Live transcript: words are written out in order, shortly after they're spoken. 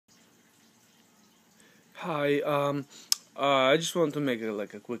Hi, I just want to make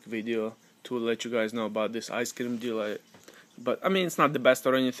a quick video to let you guys know about this ice cream deal. But I mean, it's not the best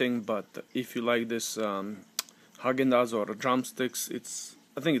or anything, but if you like this HÄAGEN-DAZS or drumsticks,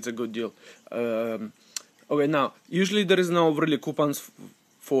 I think it's a good deal. Okay, now usually there is no really coupons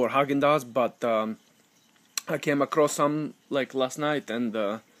for HÄAGEN-DAZS, but I came across some like last night, and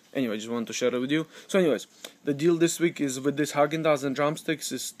anyway, I just wanted to share it with you. So anyways, the deal this week is with this HÄAGEN-DAZS and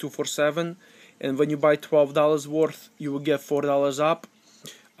drumsticks is 2 for $7. And when you buy $12 worth, you will get $4 up.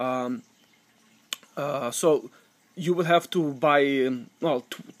 So you will have to buy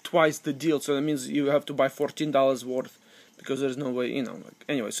twice the deal. So that means you have to buy $14 worth, because there's no way,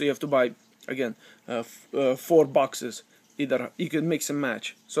 anyway. So you have to buy again 4 boxes. Either you can mix and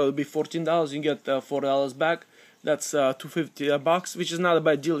match. So it'll be $14. You get $4 back. That's $250 which is not a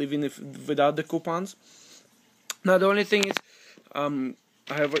bad deal, even if without the coupons. Now the only thing is,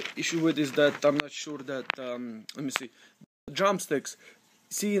 I have an issue with is that I'm not sure that, let me see, drumsticks.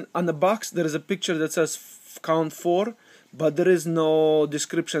 See, on the box there is a picture that says count 4, but there is no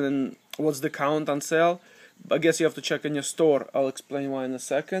description and what's the count on sale. I guess you have to check in your store. I'll explain why in a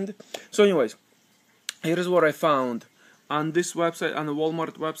second. So anyways, here is what I found on this website, on the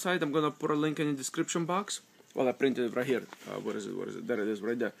Walmart website. I'm gonna put a link in the description box. Well, I printed it right here. What is it? There it is,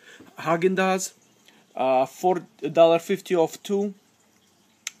 right there. HÄAGEN-DAZS, $4.50 off 2.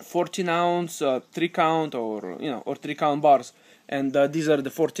 14 ounce 3 count, or 3 count bars, and these are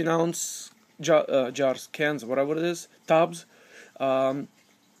the 14 ounce jars, cans, whatever it is, tubs. So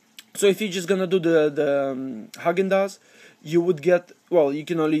if you're just gonna do the HÄAGEN-DAZS, you would get, well, you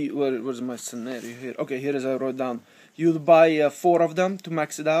can only, where's my scenario here? Okay, here is, I wrote down, you'll buy 4 of them to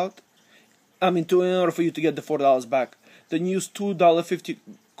max it out. I mean, in order for you to get the $4 back. Then use $2.50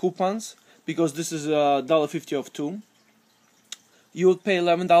 coupons, because this is $1.50 off 2. You would pay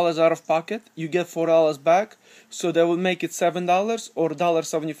 $11 out of pocket. You get $4 back, so that would make it $7 or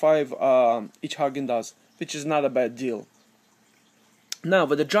 $1.75 each HÄAGEN-DAZS, which is not a bad deal. Now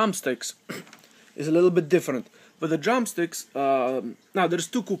with the drumsticks, is a little bit different. With the drumsticks, now there's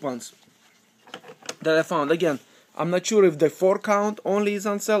 2 coupons that I found. Again, I'm not sure if the 4 count only is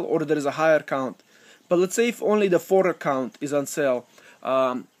on sale or there is a higher count. But let's say if only the 4 count is on sale.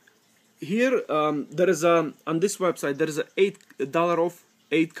 Here, there is on this website there is a $8 off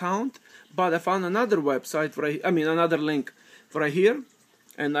 8 count, but I found another website another link right here,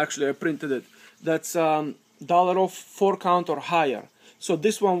 and actually I printed it. That's $1 off 4 count or higher. So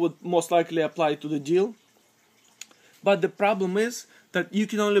this one would most likely apply to the deal. But the problem is that you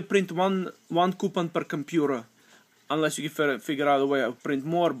can only print one coupon per computer, unless you can figure out a way to print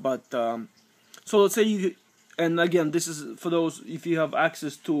more. But so let's say you. And again, this is for those if you have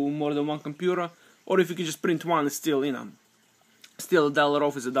access to more than one computer, or if you can just print one, it's still, still $1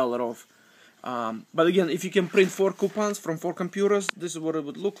 off is $1 off. But again, if you can print 4 coupons from 4 computers, this is what it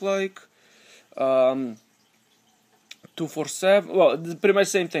would look like. 2 for $7. Well, it's pretty much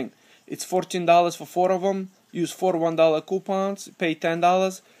the same thing. It's $14 for 4 of them. Use 4 $1 coupons. Pay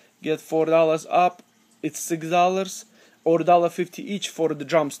 $10. Get $4 up. It's $6 or $1.50 each for the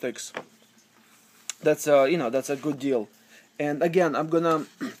drumsticks. That's that's a good deal. And again, I'm gonna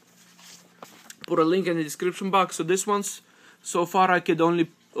put a link in the description box. So this one's, so far I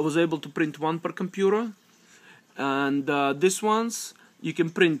was able to print 1 per computer, and this one's you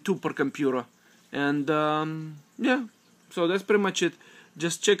can print 2 per computer. And yeah, so that's pretty much it.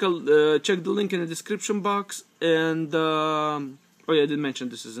 Just check the link in the description box. And oh yeah, I did mention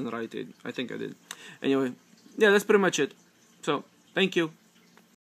this is in Rite. I think I did. Anyway, yeah, that's pretty much it. So thank you.